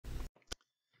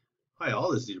Hi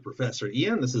all, this is your Professor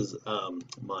Ian. This is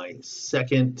my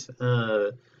second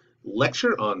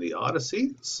lecture on the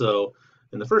Odyssey. So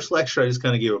in the first lecture, I just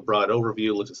kind of gave a broad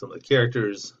overview, looked at some of the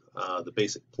characters, the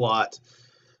basic plot.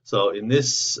 So in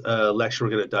this lecture,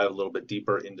 we're going to dive a little bit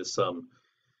deeper into some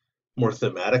more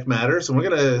thematic matters. And we're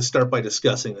going to start by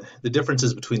discussing the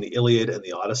differences between the Iliad and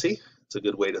the Odyssey. It's a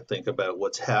good way to think about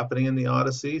what's happening in the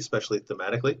Odyssey, especially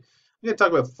thematically. I'm going to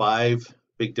talk about five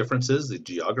big differences: the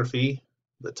geography,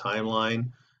 the timeline,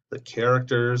 the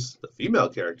characters, the female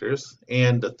characters,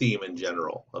 and the theme in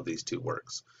general of these two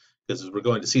works. Because as we're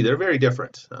going to see, they're very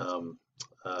different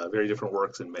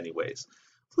works in many ways.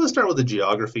 So let's start with the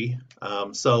geography.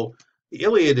 So the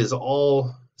Iliad is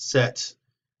all set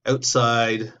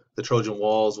outside the Trojan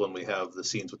walls when we have the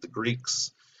scenes with the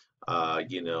Greeks,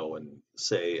 and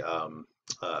say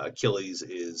Achilles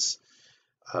is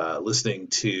listening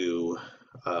to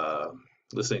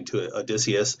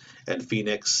Odysseus and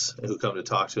Phoenix, who come to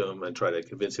talk to him and try to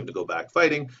convince him to go back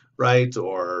fighting, right?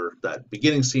 Or that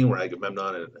beginning scene where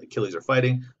Agamemnon and Achilles are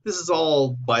fighting. This is all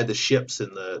by the ships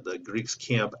in the Greeks'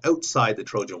 camp outside the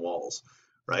Trojan walls,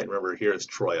 right? Remember, here is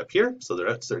Troy up here, so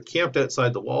they're camped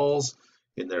outside the walls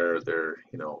in their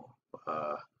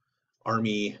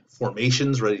army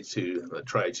formations, ready to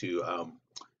try to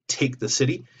take the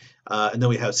city. And then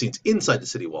we have scenes inside the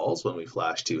city walls when we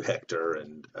flash to Hector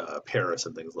and Paris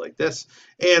and things like this,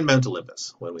 and Mount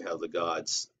Olympus when we have the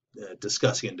gods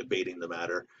discussing and debating the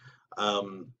matter.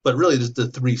 But really, just the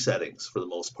three settings for the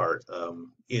most part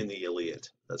in the Iliad.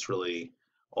 That's really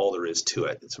all there is to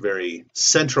it. It's a very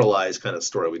centralized kind of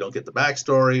story. We don't get the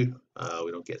backstory.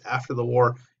 We don't get after the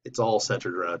war. It's all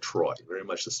centered around Troy. Very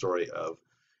much the story of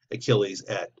Achilles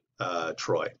at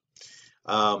Troy.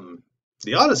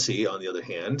 The Odyssey, on the other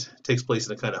hand, takes place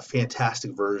in a kind of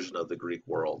fantastic version of the Greek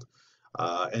world.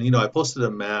 And I posted a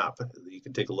map that you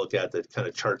can take a look at that kind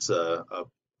of charts an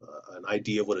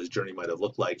idea of what his journey might have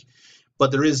looked like. But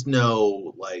there is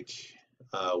no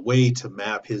way to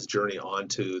map his journey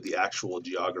onto the actual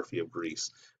geography of Greece.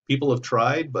 People have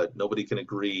tried, but nobody can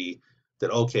agree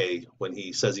that, okay, when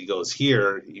he says he goes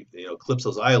here,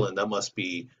 Calypso's island, that must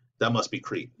be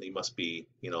Crete. He must be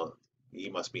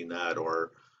in that,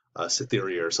 or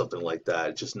Cytherea or something like that.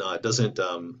 It just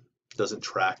doesn't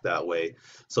track that way.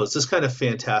 So it's this kind of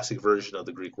fantastic version of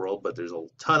the Greek world, but there's a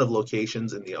ton of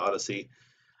locations in the Odyssey.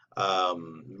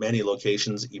 Many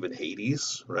locations, even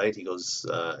Hades, right? He goes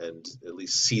and at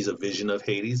least sees a vision of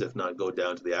Hades, if not go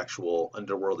down to the actual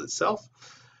underworld itself.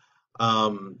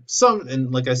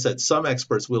 Like I said, some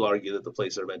experts will argue that the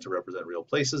places are meant to represent real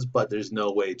places, but there's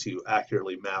no way to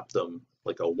accurately map them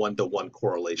like a one-to-one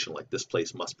correlation, like this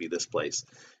place must be this place,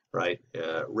 right?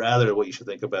 Rather, what you should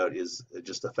think about is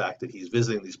just the fact that he's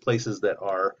visiting these places that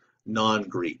are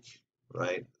non-Greek,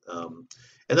 right? And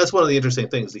that's one of the interesting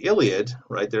things. The Iliad,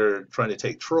 right? They're trying to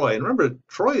take Troy, and remember,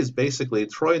 Troy and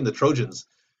the Trojans,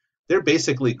 they're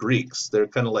basically Greeks. They're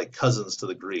kind of like cousins to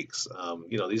the Greeks.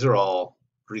 These are all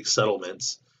Greek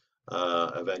settlements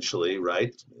eventually,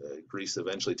 right? Greece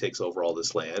eventually takes over all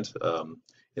this land.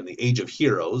 In the Age of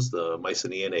Heroes, the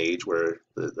Mycenaean age, where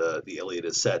the Iliad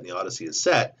is set and the Odyssey is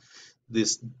set,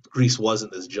 Greece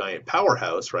wasn't this giant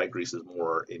powerhouse, right? Greece is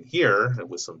more in here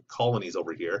with some colonies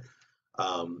over here.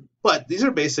 But these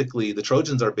are basically, the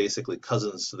Trojans are basically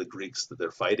cousins to the Greeks that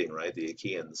they're fighting, right? The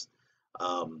Achaeans.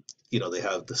 They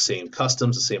have the same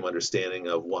customs, the same understanding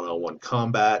of one-on-one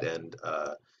combat and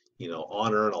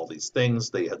honor and all these things.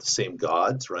 They have the same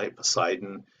gods, right?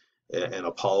 Poseidon and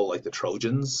Apollo, like the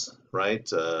Trojans, right?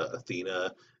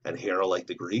 Athena and Hera, like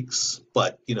the Greeks.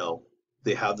 But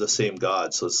they have the same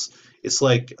gods, so it's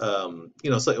like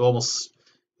it's like almost,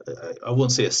 I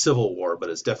wouldn't say a civil war, but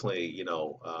it's definitely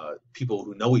people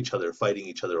who know each other fighting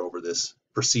each other over this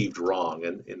perceived wrong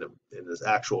and in this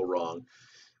actual wrong,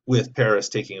 with Paris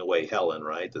taking away Helen,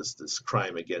 right? This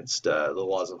crime against the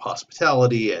laws of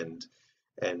hospitality and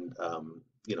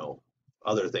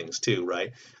other things too,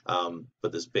 right?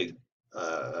 But this big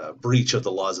breach of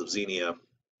the laws of Xenia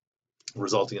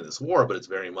resulting in this war, but it's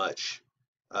very much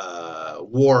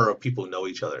war of people who know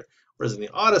each other. Whereas in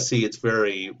the Odyssey, it's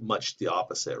very much the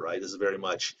opposite, right? This is very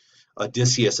much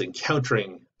Odysseus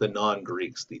encountering the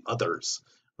non-Greeks, the others,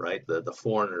 right? The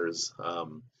foreigners,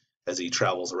 as he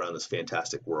travels around this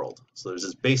fantastic world. So there's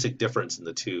this basic difference in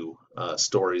the two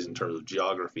stories in terms of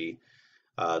geography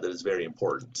that is very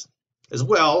important. As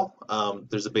well,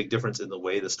 there's a big difference in the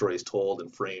way the story is told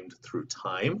and framed through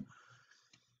time.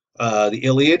 The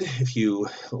Iliad, if you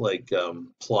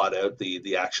plot out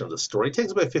the action of the story, it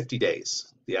takes about 50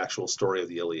 days. The actual story of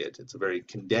the Iliad. It's a very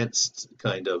condensed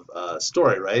kind of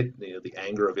story, right? The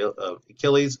anger of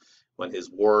Achilles when his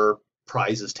war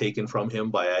prizes taken from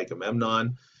him by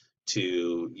Agamemnon,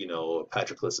 to,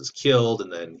 Patroclus is killed,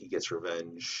 and then he gets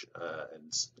revenge,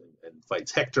 and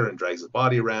fights Hector and drags his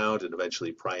body around, and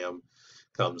eventually Priam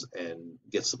comes and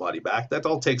gets the body back. That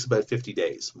all takes about 50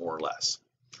 days, more or less,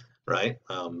 right?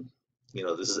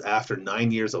 This is after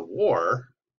 9 years of war,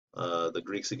 the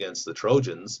Greeks against the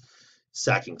Trojans,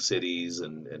 sacking cities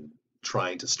and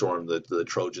trying to storm the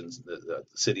Trojans, the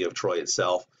city of Troy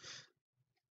itself.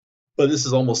 But this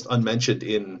is almost unmentioned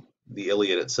in the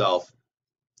Iliad itself.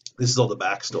 This is all the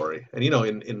backstory. And,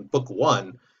 in book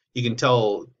one, you can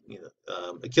tell,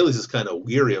 Achilles is kind of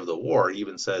weary of the war. He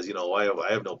even says,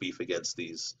 I have no beef against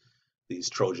these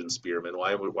Trojan spearmen.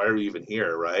 Why are we even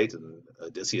here, right? And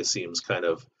Odysseus seems kind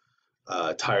of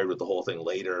tired with the whole thing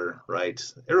later, right?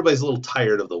 Everybody's a little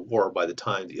tired of the war by the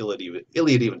time the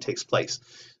Iliad even takes place.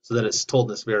 So then it's told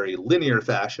in this very linear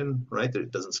fashion, right? That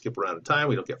it doesn't skip around in time.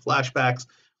 We don't get flashbacks.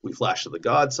 We flash to the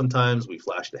gods sometimes. We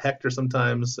flash to Hector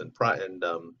sometimes, and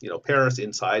Paris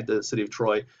inside the city of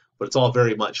Troy. But it's all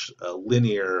very much a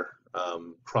linear,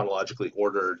 chronologically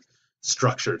ordered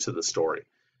structure to the story.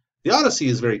 The Odyssey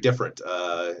is very different.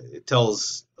 It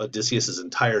tells Odysseus'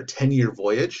 entire 10-year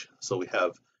voyage. So we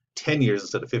have 10 years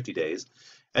instead of 50 days.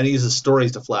 And he uses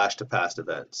stories to flash to past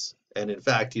events. And in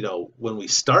fact, when we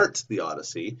start the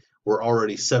Odyssey, we're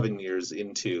already 9 years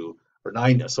into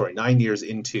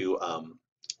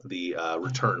the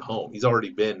return home.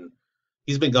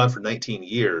 He's been gone for 19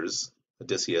 years,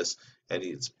 Odysseus, and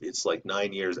it's like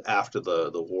 9 years after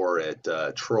the war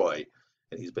at Troy,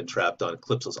 and he's been trapped on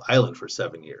Calypso's island for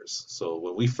 7 years. So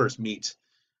when we first meet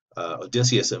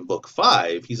Odysseus in book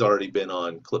 5, he's already been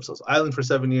on Calypso's island for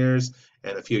 7 years,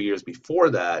 and a few years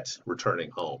before that,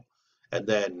 returning home. And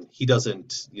then he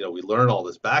doesn't, we learn all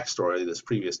this backstory, this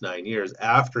previous 9 years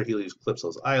after he leaves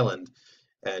Calypso's island.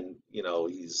 And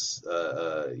he's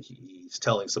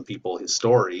telling some people his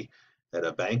story at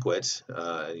a banquet,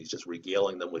 and he's just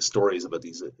regaling them with stories about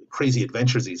these crazy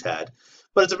adventures he's had.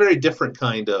 But it's a very different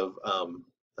kind of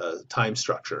time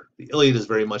structure. The Iliad is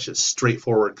very much a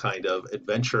straightforward kind of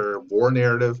adventure war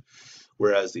narrative,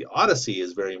 whereas the Odyssey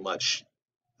is very much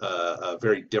a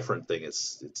very different thing.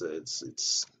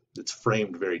 It's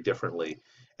framed very differently,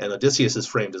 and Odysseus is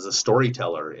framed as a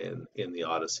storyteller in the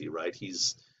Odyssey, right?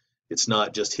 It's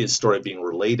not just his story being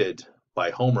related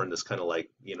by Homer in this kind of like,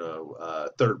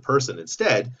 third person.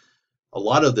 Instead, a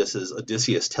lot of this is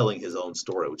Odysseus telling his own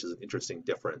story, which is an interesting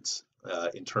difference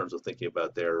in terms of thinking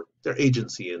about their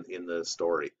agency in the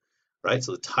story, right?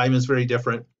 So the time is very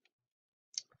different.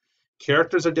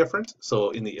 Characters are different. So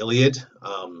in the Iliad,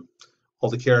 all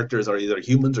the characters are either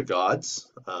humans or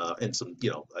gods, and some,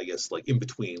 I guess like in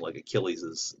between, like Achilles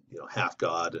is, half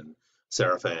god, and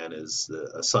Seraphan is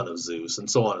a son of Zeus, and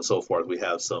so on and so forth. We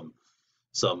have some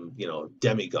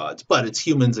demigods, but it's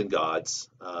humans and gods,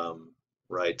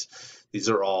 right? These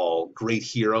are all great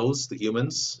heroes, the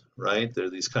humans, right? They're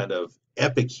these kind of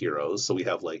epic heroes. So we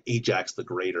have like Ajax the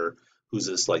Greater, who's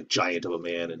this like giant of a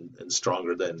man and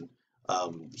stronger than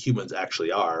humans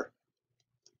actually are.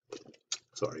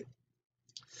 Sorry.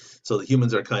 So the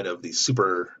humans are kind of these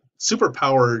super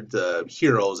powered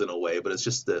heroes in a way, but it's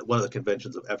just one of the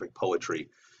conventions of epic poetry.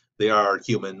 They are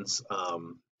humans.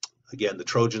 Again, the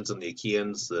Trojans and the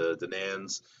Achaeans, the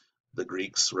Danans, the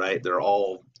Greeks, right? They're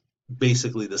all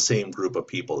basically the same group of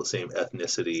people, the same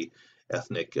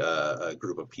ethnic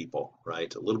group of people,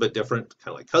 right? A little bit different,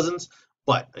 kind of like cousins,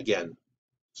 but again,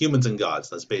 humans and gods.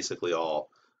 That's basically all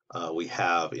we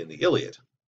have in the Iliad,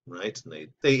 right? And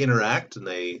they interact and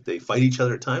they fight each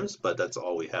other at times, but that's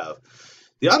all we have.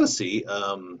 The Odyssey,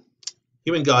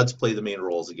 human gods play the main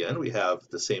roles again. We have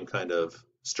the same kind of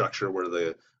structure where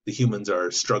the humans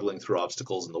are struggling through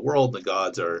obstacles in the world, and the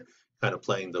gods are kind of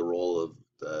playing the role of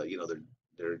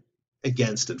they're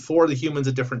against and for the humans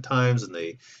at different times, and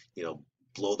they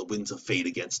blow the winds of fate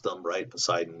against them, right?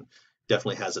 Poseidon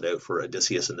definitely has it out for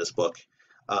Odysseus in this book.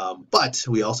 But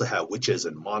we also have witches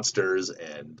and monsters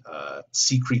and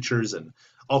sea creatures and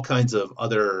all kinds of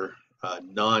other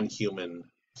non-human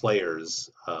players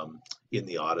in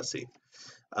the Odyssey.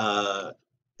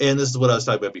 And this is what I was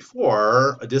talking about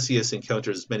before. Odysseus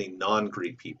encounters many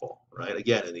non-Greek people, right?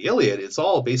 Again, in the Iliad, it's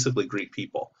all basically Greek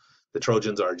people. The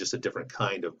Trojans are just a different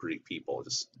kind of Greek people,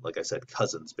 just like I said,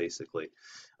 cousins, basically.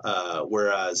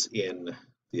 Whereas in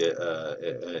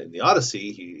the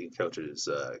Odyssey, he encounters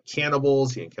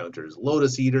cannibals, he encounters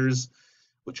lotus eaters,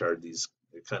 which are these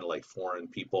kind of like foreign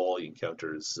people. He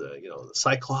encounters, the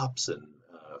Cyclops and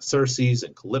Circe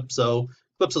and Calypso.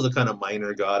 Calypso's a kind of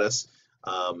minor goddess.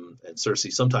 And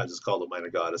Circe sometimes is called a minor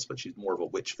goddess, but she's more of a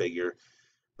witch figure.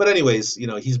 But anyways,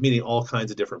 he's meeting all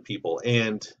kinds of different people.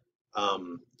 And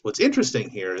what's interesting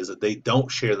here is that they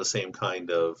don't share the same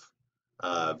kind of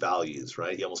values,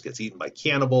 right? He almost gets eaten by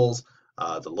cannibals.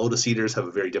 The Lotus Eaters have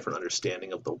a very different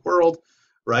understanding of the world,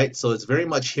 right? So it's very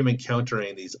much him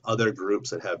encountering these other groups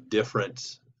that have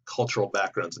different cultural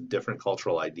backgrounds and different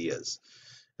cultural ideas.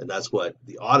 And that's what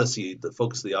the Odyssey, the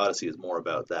focus of the Odyssey is more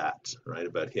about that, right?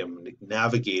 About him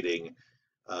navigating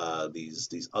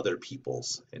these other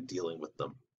peoples and dealing with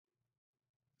them.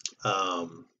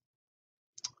 Um,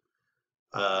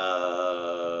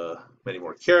 Many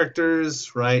more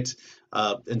characters, right?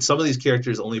 And some of these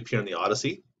characters only appear in the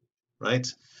Odyssey, right?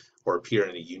 Or appear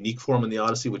in a unique form in the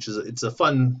Odyssey, which is it's a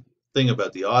fun thing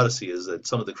about the Odyssey is that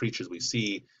some of the creatures we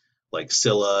see, like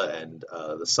Scylla and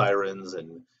the Sirens,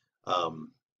 and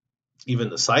even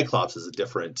the Cyclops is a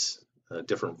different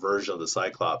version of the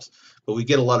Cyclops. But we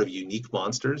get a lot of unique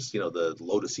monsters, the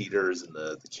Lotus Eaters and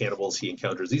the cannibals he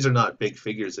encounters. These are not big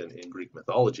figures in Greek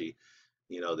mythology.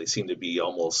 They seem to be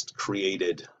almost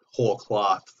created whole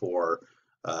cloth for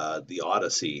the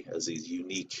Odyssey as these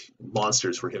unique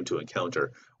monsters for him to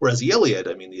encounter. Whereas the Iliad,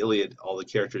 I mean, the Iliad, all the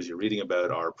characters you're reading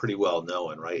about are pretty well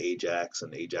known, right? Ajax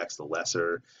and Ajax the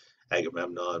Lesser,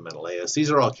 Agamemnon, Menelaus.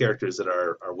 These are all characters that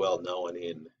are well known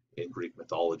in Greek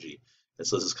mythology. And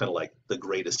so this is kind of like the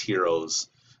greatest heroes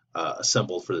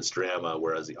assembled for this drama,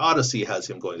 whereas the Odyssey has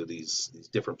him going to these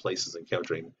different places,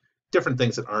 encountering different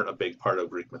things that aren't a big part of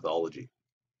Greek mythology.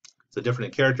 So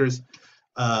different in characters,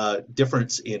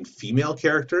 difference in female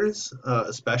characters,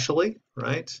 especially,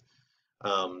 right?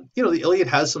 The Iliad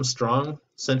has some strong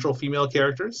central female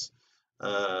characters.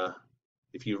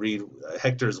 If you read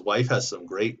Hector's wife has some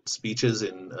great speeches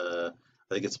in, I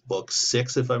think it's book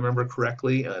 6, if I remember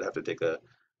correctly. I'd have to take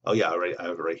oh yeah, right, I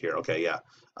have it right here. Okay, yeah.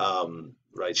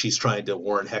 Right, she's trying to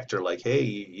warn Hector, like, hey,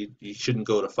 you shouldn't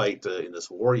go to fight in this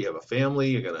war. You have a family.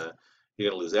 You're gonna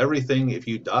lose everything if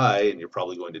you die, and you're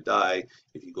probably going to die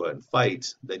if you go out and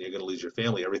fight. Then you're going to lose your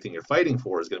family. Everything you're fighting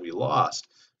for is going to be lost.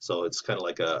 So it's kind of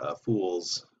like a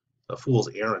fool's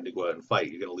errand to go out and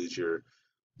fight. You're going to lose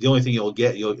the only thing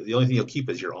the only thing you'll keep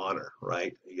is your honor,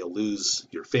 right? You'll lose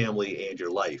your family and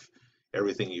your life.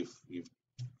 Everything you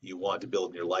want to build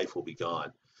in your life will be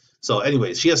gone. So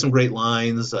anyways, she has some great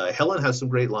lines. Helen has some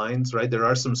great lines, right? There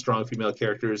are some strong female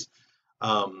characters.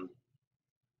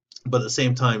 But at the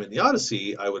same time, in the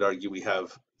Odyssey, I would argue we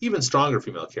have even stronger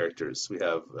female characters. We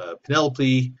have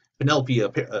Penelope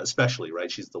especially,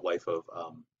 right? She's the wife of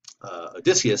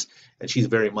Odysseus, and she's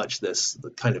very much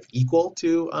the kind of equal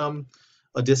to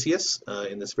Odysseus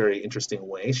in this very interesting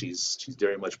way. She's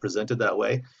very much presented that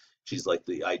way. She's like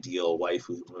the ideal wife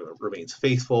who remains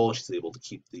faithful. She's able to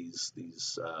keep these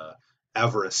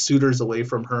avarice suitors away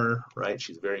from her, right?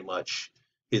 She's very much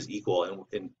his equal. And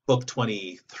in book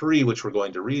 23, which we're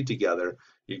going to read together,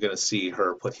 you're going to see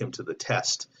her put him to the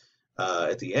test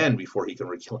at the end before he can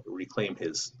reclaim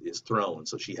his throne.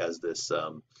 So she has this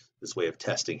way of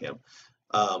testing him.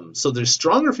 So there's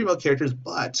stronger female characters,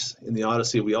 but in the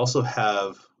Odyssey we also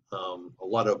have a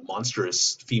lot of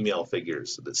monstrous female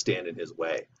figures that stand in his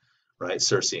way, right?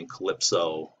 Circe and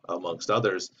Calypso, amongst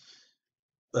others.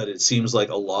 But it seems like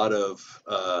a lot of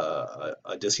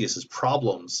Odysseus's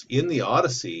problems in the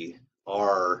Odyssey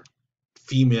are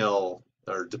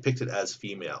depicted as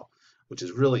female, which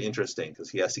is really interesting because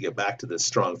he has to get back to this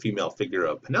strong female figure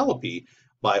of Penelope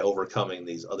by overcoming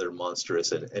these other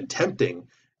monstrous and tempting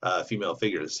female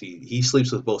figures. He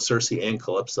sleeps with both Circe and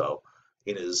Calypso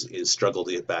in his struggle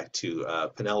to get back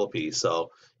to Penelope.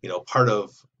 So part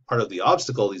of the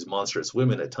obstacle, these monstrous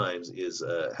women at times has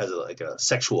a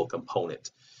sexual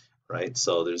component, right?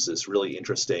 So there's this really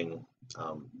interesting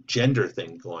gender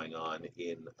thing going on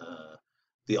in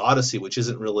the Odyssey, which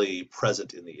isn't really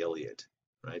present in the Iliad,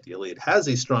 right? The Iliad has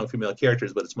these strong female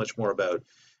characters, but it's much more about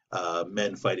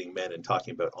men fighting men and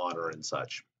talking about honor and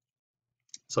such.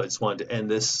 So I just wanted to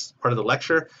end this part of the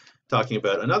lecture talking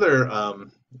about another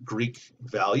Greek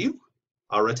value,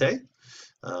 arete,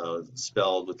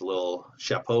 spelled with a little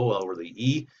chapeau over the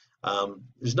E.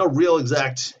 There's no real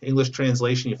exact English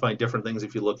translation. You find different things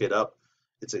if you look it up.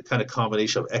 It's a kind of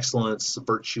combination of excellence,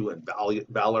 virtue, and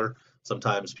valor.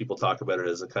 Sometimes people talk about it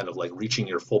as a kind of like reaching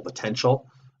your full potential.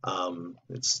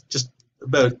 It's just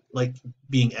about like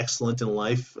being excellent in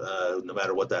life, no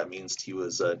matter what that means to you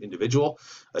as an individual.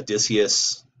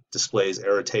 Odysseus displays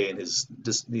arete in his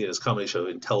combination of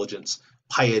intelligence,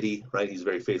 piety, right? He's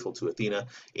very faithful to Athena,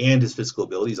 and his physical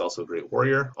ability. He's also a great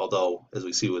warrior, although, as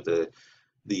we see with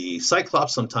the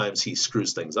Cyclops, sometimes he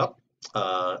screws things up.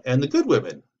 And the good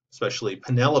women, especially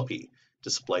Penelope,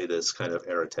 display this kind of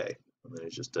arete. And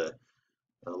there's just a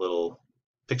little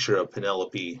picture of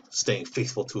Penelope staying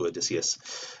faithful to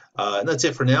Odysseus. And that's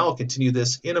it for now. I'll continue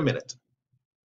this in a minute.